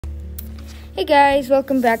Hey guys,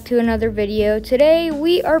 welcome back to another video. Today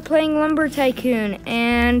we are playing Lumber Tycoon,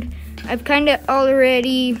 and I've kind of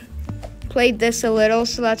already played this a little,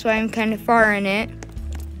 so that's why I'm kind of far in it.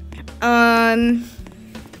 I'm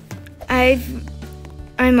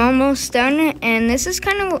almost done, and this is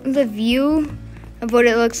kind of the view of what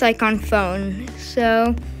it looks like on phone.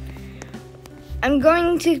 So I'm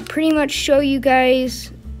going to pretty much show you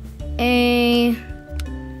guys a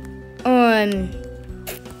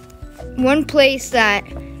one place that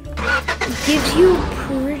gives you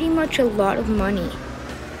pretty much a lot of money.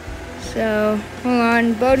 So hold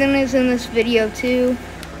on, Bowden is in this video too.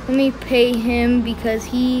 Let me pay him because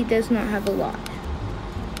he does not have a lot.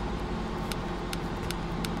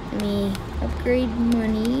 Let me upgrade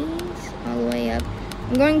monies all the way up.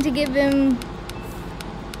 I'm going to give him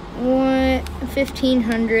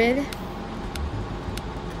 1,500.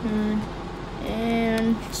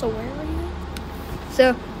 And so where are you?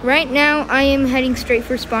 So right now I am heading straight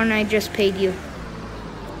for spawn. I just paid you.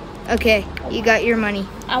 Okay, you got your money.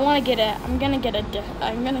 I'm gonna get a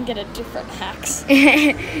different axe.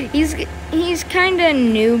 He's kind of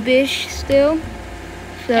noobish still.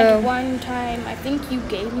 So and one time, I think you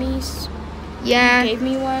gave me. Yeah. You gave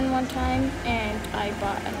me one time, and I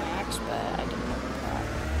bought an axe, but I didn't know what.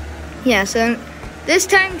 Yeah. So this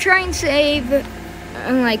time, try and save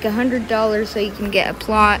like $100 so you can get a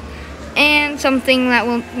plot and something that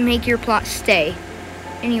will make your plot stay.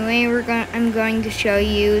 Anyway, I'm going to show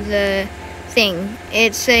you the thing.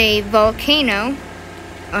 It's a volcano.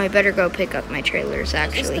 Oh, I better go pick up my trailers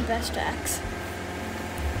actually. Is this the best axe?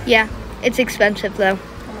 Yeah, it's expensive though.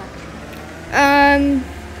 How much?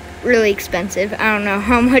 Really expensive. I don't know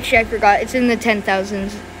how much, I forgot. It's in the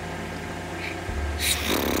 10,000s.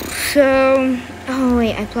 So, oh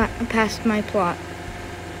wait, I passed my plot.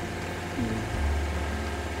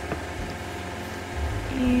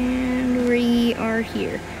 And we are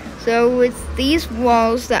here. So with these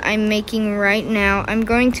walls that I'm making right now, I'm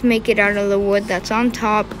going to make it out of the wood that's on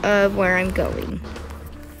top of where I'm going.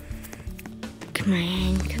 Come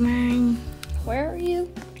on, come on. Where are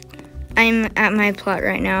you? I'm at my plot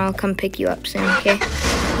right now. I'll come pick you up soon, okay?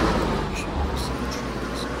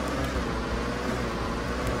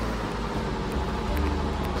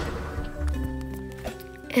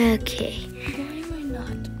 Okay. Why am I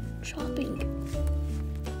not chopping?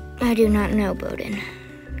 I do not know, Bowden.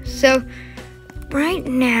 So, right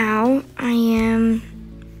now, I am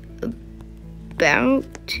about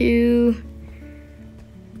to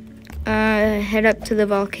head up to the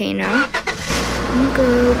volcano. I'm gonna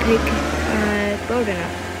go pick Bowden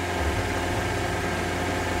up.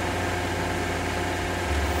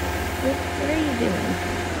 What are you doing?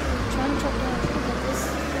 I'm trying to chop down a tree, but this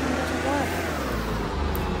thing doesn't work.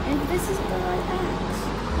 And this is the right axe.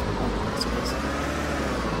 Oh, that's crazy.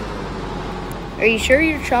 Are you sure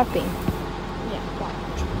you're chopping? Yeah,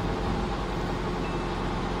 watch.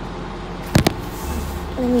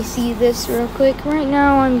 Let me see this real quick. Right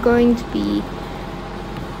now, I'm going to be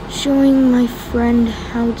showing my friend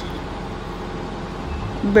how to...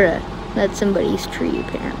 Bruh, that's somebody's tree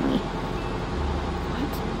apparently.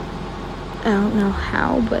 What? I don't know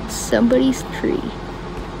how, but somebody's tree.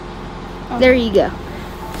 Oh. There you go.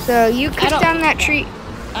 So you cut down that tree.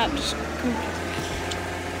 I'm just...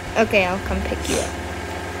 Okay, I'll come pick you up.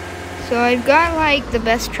 So I've got like the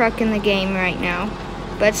best truck in the game right now,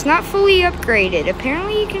 but it's not fully upgraded.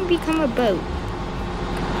 Apparently you can become a boat.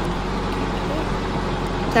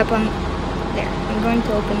 Tap on there. I'm going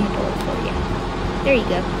to open the door for you. There you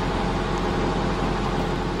go.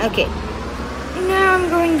 Okay. Now I'm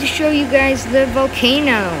going to show you guys the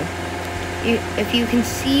volcano. If you can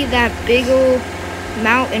see that big old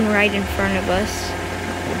mountain right in front of us,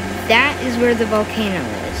 that is where the volcano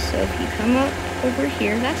is. So if you come up over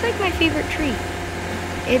here, that's like my favorite tree.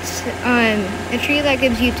 It's a tree that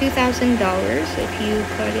gives you $2,000 if you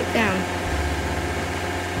cut it down.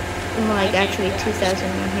 Well, like actually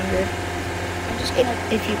 2,100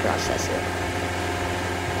 if you process it.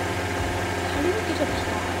 How do you get a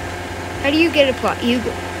plot? How do you get a plot?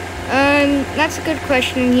 That's a good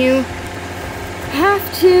question. You have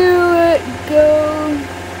to go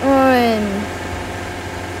on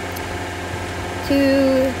to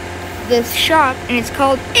this shop, and it's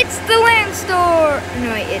called It's the Land Store.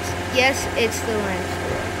 No, it's the land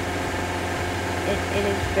store. It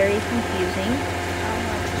is very confusing. How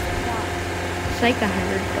much is the plot? It's like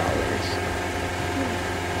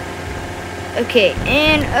 $100. Okay,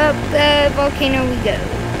 and up the volcano we go.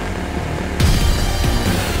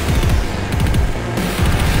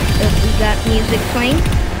 So we got music playing.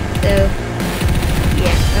 So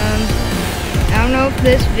yeah, I don't know if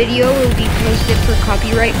this video will be posted for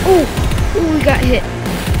copyright. Oh, Ooh, we got hit.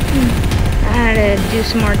 I had to do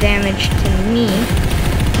some more damage to me.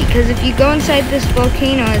 Because if you go inside this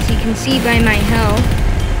volcano, as you can see by my health,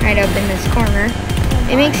 right up in this corner,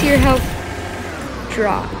 it makes your health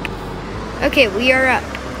drop. Okay, we are up.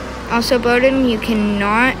 Also, Bowden, you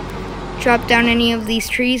cannot drop down any of these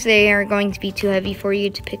trees. They are going to be too heavy for you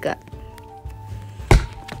to pick up.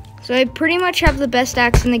 So I pretty much have the best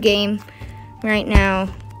axe in the game right now.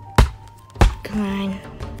 Come on.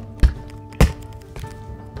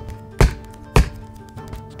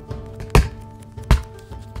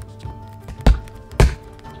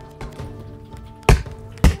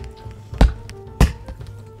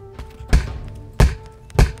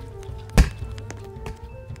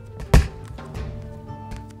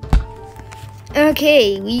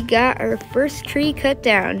 Okay, we got our first tree cut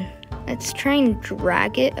down. Let's try and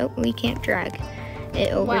drag it. Oh, we can't drag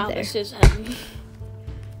it over there. Wow, this is heavy.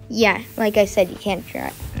 Yeah, like I said, you can't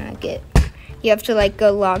drag it. You have to like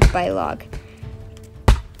go log by log.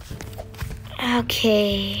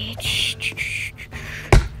 Okay.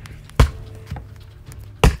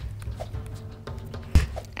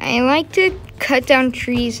 I like to cut down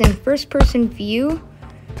trees in first-person view.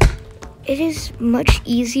 It is much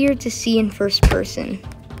easier to see in first person,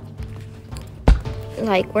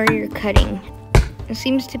 like where you're cutting. It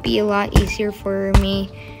seems to be a lot easier for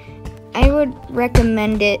me. I would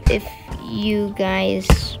recommend it if you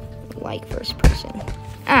guys like first person.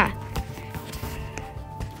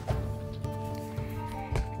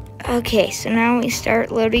 Okay, so now we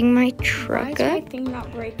start loading my truck Why is up. my thing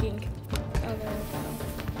not breaking? Oh,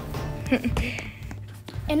 there we go.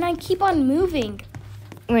 And I keep on moving.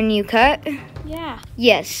 When you cut? Yeah.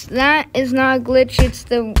 Yes, that is not a glitch.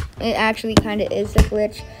 It actually kind of is a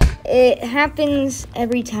glitch. It happens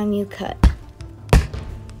every time you cut.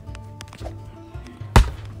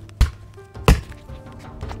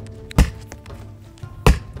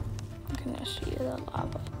 I'm gonna see the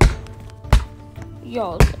lava.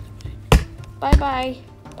 Yo. Bye-bye.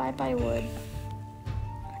 Bye-bye, wood.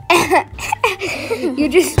 You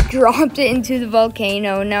just dropped it into the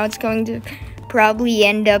volcano. Now it's going to probably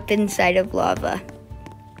end up inside of lava.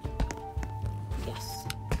 Yes.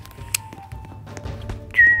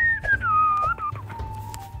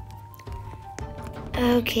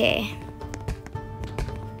 Okay.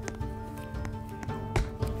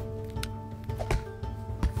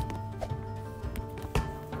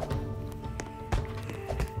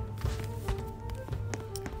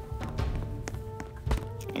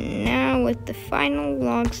 And now with the final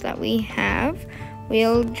logs that we have,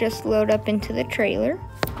 we'll just load up into the trailer.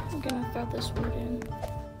 I'm gonna throw this wood in.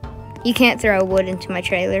 You can't throw wood into my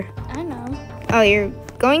trailer. I know. Oh, you're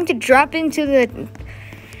going to drop into the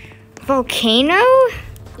volcano?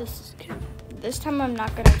 This time I'm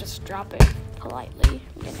not gonna just drop it politely.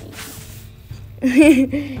 I'm gonna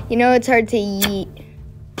eat it. You know, it's hard to eat.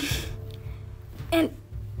 And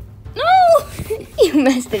no! You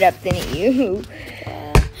messed it up, didn't you?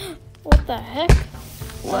 What the heck?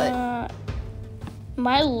 What?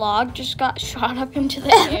 My log just got shot up into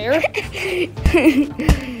the air.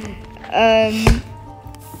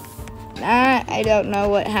 I don't know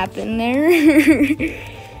what happened there.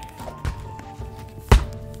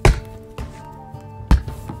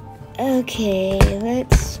 Okay,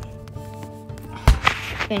 let's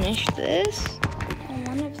finish this. I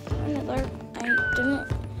wanted to throw another. I didn't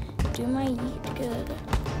do my yeet good.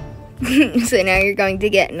 So now you're going to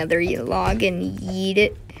get another log and yeet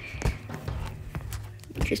it.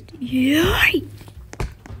 Just yeet.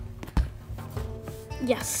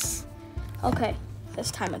 Yes. Okay. This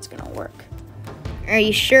time it's gonna work. Are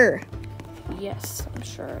you sure? Yes, I'm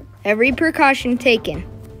sure. Every precaution taken.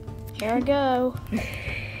 Here I go.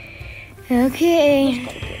 Okay.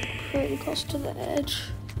 Pretty close to the edge.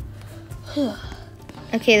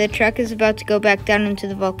 Okay, the truck is about to go back down into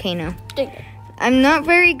the volcano. Dang it. I'm not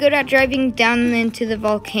very good at driving down into the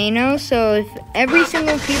volcano, so if every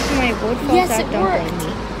single piece of my wood falls Yes, out, it don't worked. blame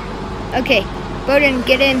me. Okay, Bowden,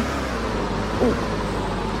 get in.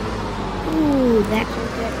 Ooh, that.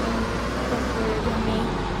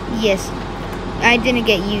 Yes, I didn't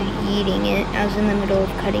get you eating it. I was in the middle of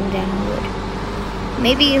cutting down wood.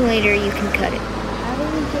 Maybe later you can cut it. How do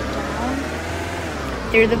we get down?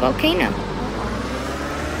 Through the volcano.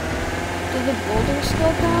 Do the boulders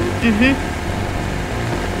still come? Mm-hmm.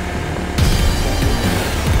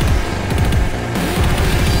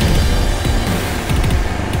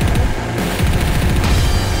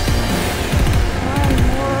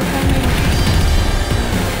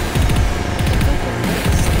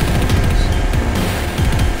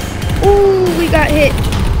 Ooh, we got hit.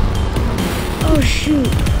 Oh, shoot.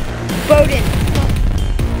 Bowden,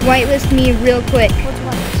 whitelist me real quick. What's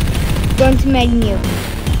whitelist? Go into menu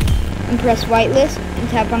and press whitelist and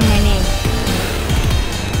tap on my name.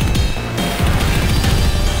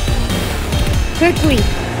 Quickly!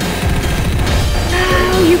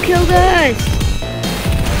 Oh, you killed us!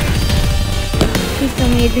 Please tell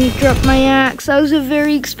me I didn't drop my axe. That was a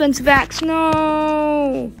very expensive axe.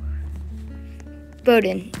 No!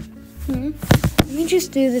 Bowden, let me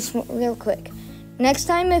just do this real quick. Next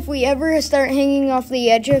time, if we ever start hanging off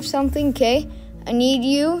the edge of something, okay, I need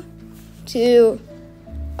you to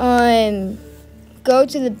go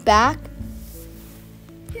to the back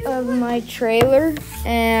of my trailer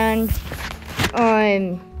and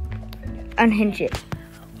unhinge it.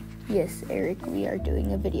 Yes, Eric, we are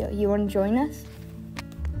doing a video. You want to join us?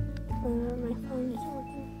 My phone isn't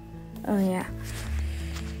working. Oh, yeah.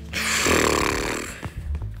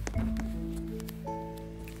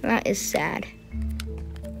 That is sad.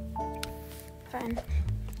 Fine.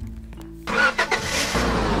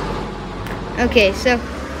 Okay, so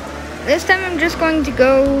this time I'm just going to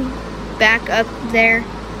go back up there.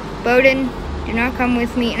 Bowden, do not come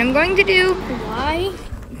with me. And I'm going to do... Why?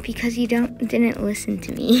 Because you didn't listen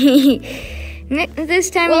to me. This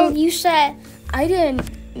time... Well, you said I didn't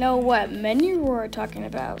know what menu we were talking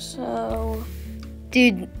about, so...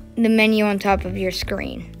 Dude, the menu on top of your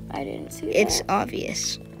screen. I didn't see that. It's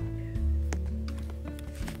obvious.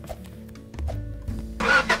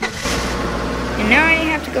 And now I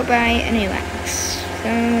have to go buy a new axe. So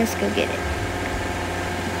let's go get it.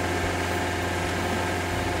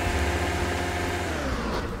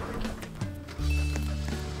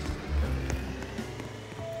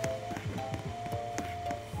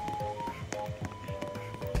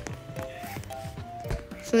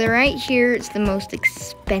 So the right here is the most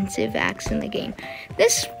expensive axe in the game.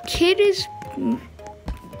 This kid is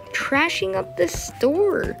trashing up the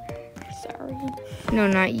store. Sorry. No,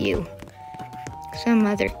 not you. Some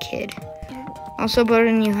other kid. Also,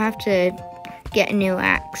 Bowden, you have to get a new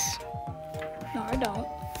axe. No, I don't.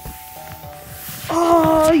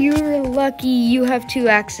 Oh, you're lucky. You have 2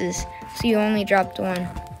 axes, so you only dropped 1.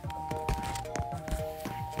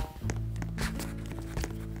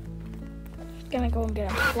 Gonna go and get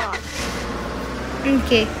a plot.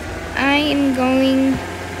 Okay, I am going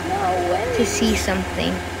No way. to see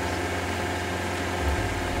something.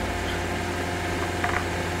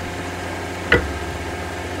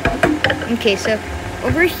 Okay, so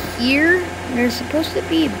over here, there's supposed to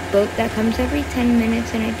be a boat that comes every 10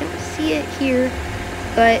 minutes, and I don't see it here,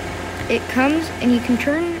 but it comes, and you can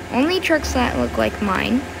turn only trucks that look like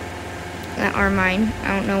mine, that are mine.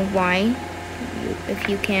 I don't know why. If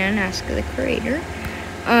you can, ask the creator.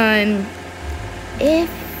 If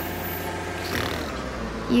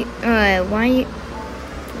you,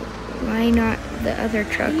 why not the other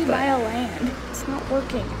truck? You buy a land. It's not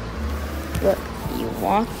working. Look, you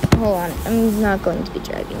walk, hold on, I'm not going to be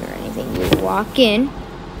driving or anything. You walk in.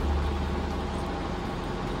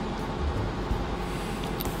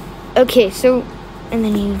 Okay, so, and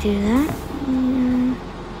then you do that.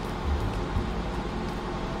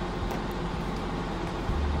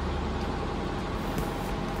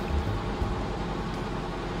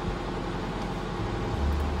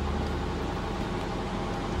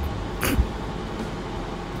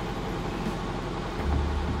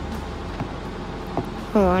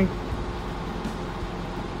 Hold on.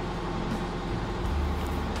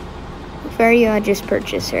 Area just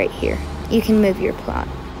purchase right here. You can move your plot.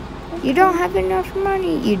 You don't have enough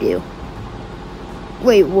money. You do.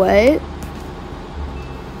 Wait, what?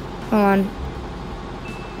 Hold on.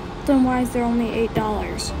 Then why is there only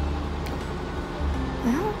 $8?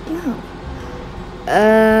 I don't know.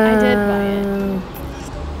 I did buy it.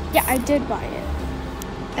 Yeah, I did buy it.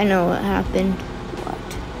 I know what happened. What?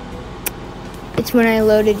 It's when I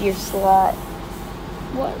loaded your slot.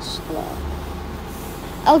 What slot?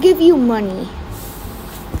 I'll give you money.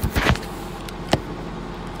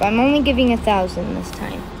 But I'm only giving 1,000 this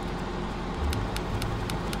time.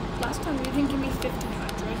 Last time you didn't give me 1,500.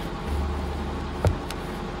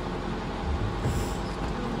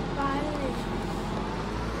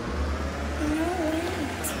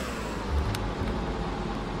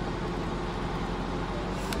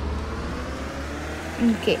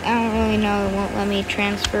 Okay, I don't really know. It won't let me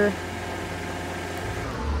transfer.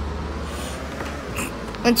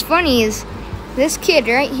 What's funny is this kid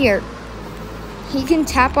right here, he can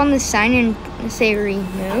tap on the sign and say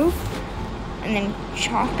remove and then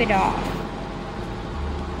chop it off.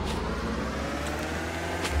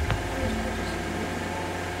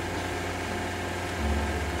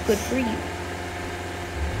 Good for you.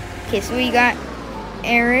 Okay, so we got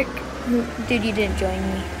Eric. Dude, you didn't join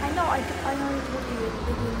me. I know, I already told you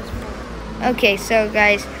the game is full. Okay, so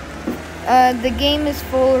guys, the game is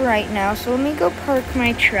full right now, so let me go park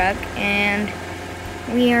my truck, and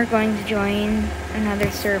we are going to join another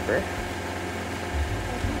server.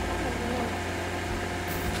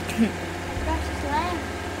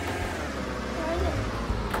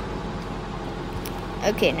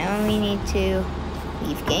 Okay, now we need to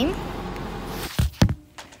leave game.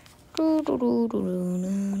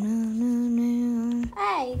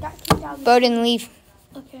 Hey, got kicked out. Bowden, leave.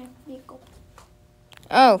 Okay, vehicle.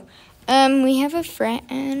 Oh, we have a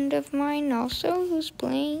friend of mine also who's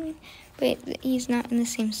playing, but he's not in the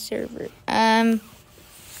same server.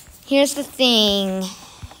 Here's the thing,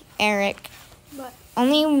 Eric. What?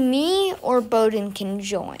 Only me or Bowden can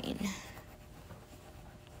join.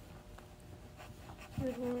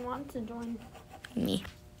 Who wants to join? Me.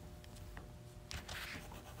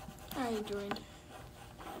 I joined.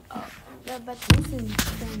 Oh, yeah, but Jason's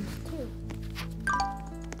friends too.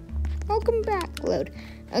 Welcome back, load.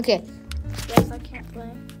 Okay. Yes, I can't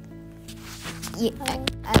play. Yeah,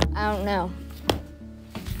 I don't know.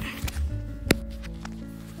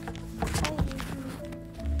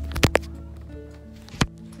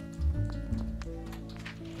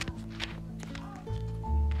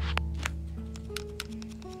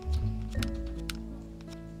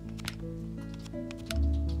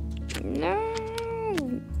 No.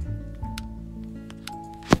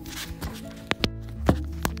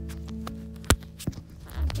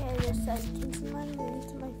 Okay, I just said take some money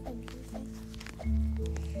to my friend.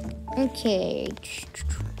 Okay.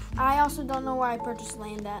 I also don't know where I purchased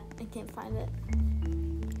land at. I can't find it.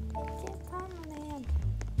 I can't find my land.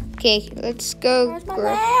 Okay, let's go. Where's my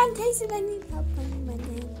land? Jason, I need help finding my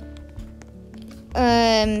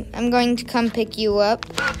land. I'm going to come pick you up,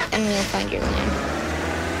 and we'll find your land.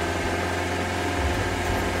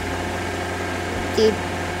 Dude,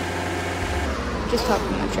 just hop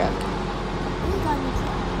in my truck. You got me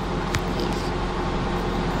truck. Please.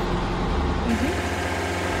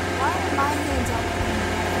 Why are my hands up?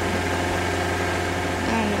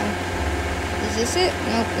 I don't know. Is this it?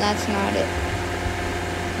 Nope, that's not it.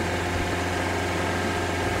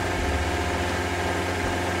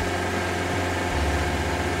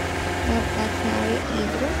 Nope, that's not it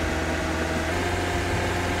either.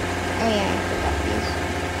 Oh yeah, I forgot these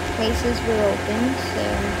places were open, so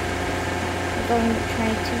we're going to try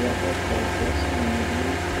 2 other places.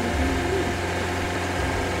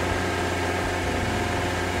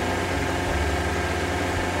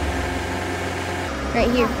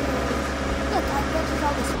 Right here. Look, I purchased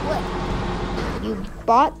all this wood. You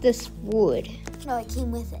bought this wood. No, it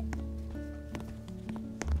came with it.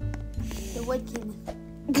 The wood came with it.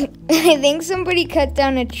 I think somebody cut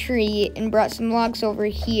down a tree and brought some logs over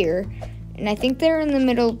here. And I think they're in the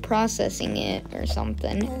middle of processing it or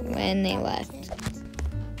something when they left.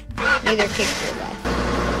 Either kicked or left.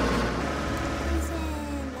 Listen,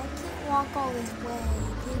 I can't walk all this way.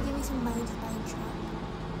 Can you give me some money to buy a truck?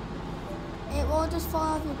 It will just fall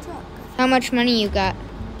off your truck. How much money you got?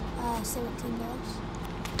 $17.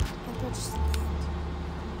 I purchased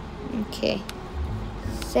land. Okay.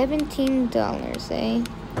 $17, eh? Yeah.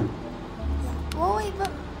 Well, wait,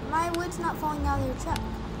 but my wood's not falling out of your truck.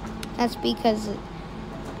 That's because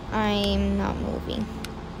I'm not moving.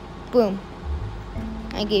 Boom.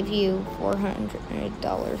 I gave you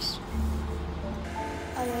 $400.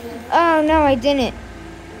 Oh, yeah. Oh, no, I didn't.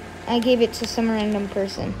 I gave it to some random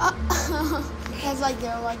person. That's like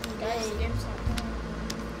their lucky day.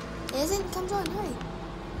 It isn't? Comes on, hurry.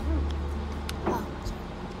 Oh,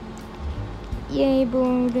 sorry. Yay,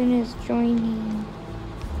 Bowden is joining.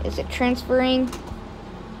 Is it transferring? I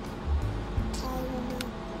don't know.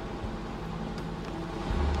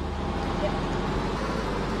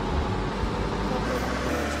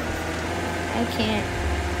 I can't.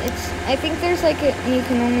 I think there's like you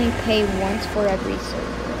can only pay once for every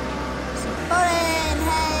server. Bowden,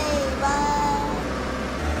 hey, bye.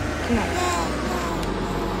 Come on.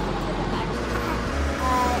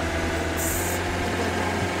 It's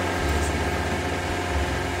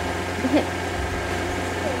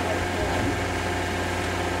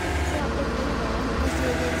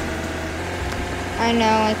a good one. I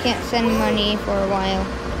know, I can't send money for a while.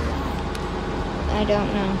 I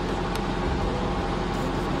don't know.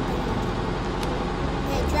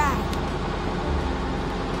 Hey, drive.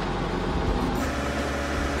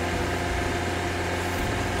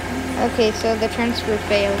 Okay, so the transfer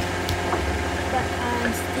failed. But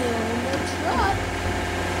I'm still in the truck.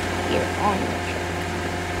 You're on the truck.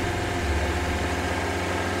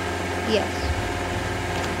 Yes.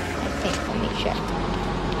 I think, let me check.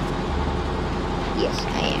 Yes, I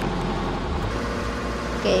am.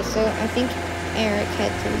 Okay, so I think Eric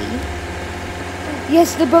had to leave.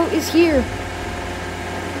 Yes, the boat is here.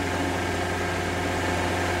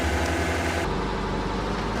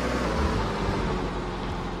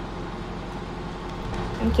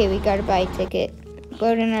 Okay, we gotta buy a ticket.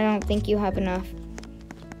 Bowden, I don't think you have enough.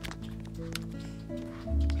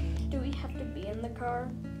 Do we have to be in the car?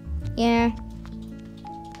 Yeah.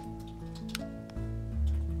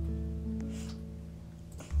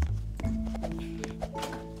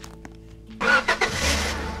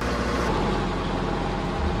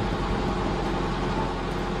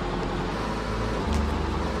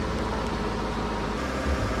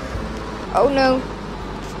 Oh no.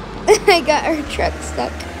 I got our truck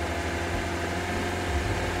stuck.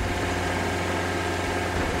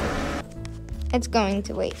 It's going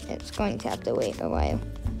to wait. It's going to have to wait a while.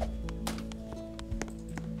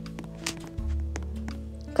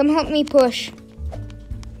 Come help me push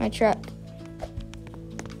my truck.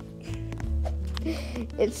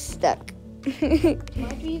 It's stuck.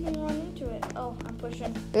 Why'd you even run into it? Oh, I'm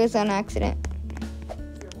pushing. It was on accident.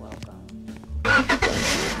 You're welcome. I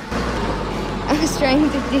was trying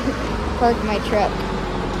to park my truck.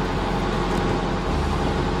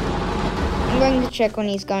 I'm going to check when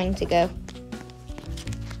he's going to go.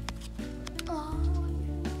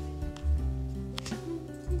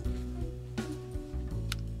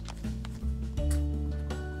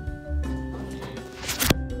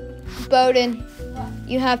 Bowden,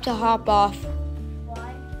 you have to hop off.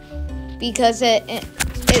 Why? Because it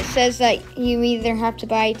says that you either have to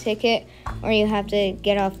buy a ticket or you have to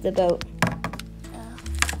get off the boat.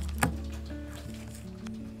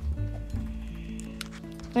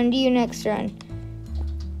 When do you next run?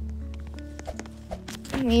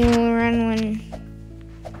 We will run when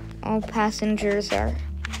all passengers are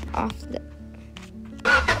off the...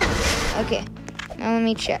 Okay, now let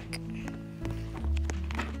me check.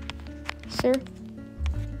 Sir?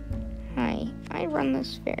 Hi, I run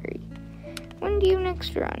this ferry. When do you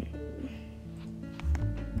next run?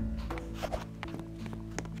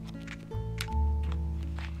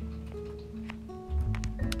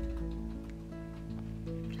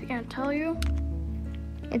 I can't tell you.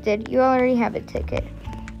 It did. You already have a ticket.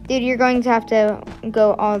 Dude, you're going to have to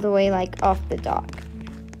go all the way, like, off the dock.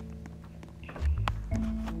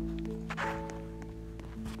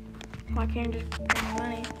 Why can't you just pay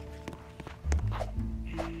money?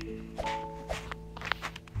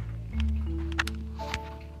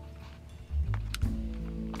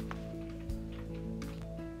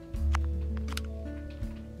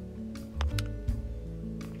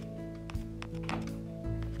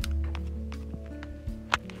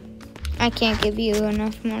 I can't give you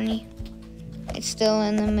enough money. It's still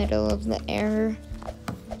in the middle of the error.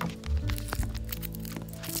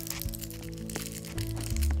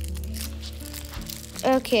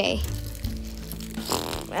 Okay.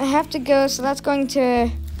 I have to go, so that's going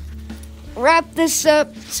to wrap this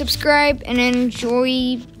up. Subscribe and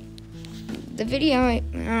enjoy the video. I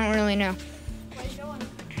don't really know. Where are you going?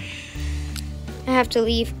 I have to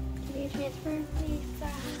leave. Can you transfer, please?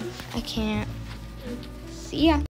 I can't. See ya.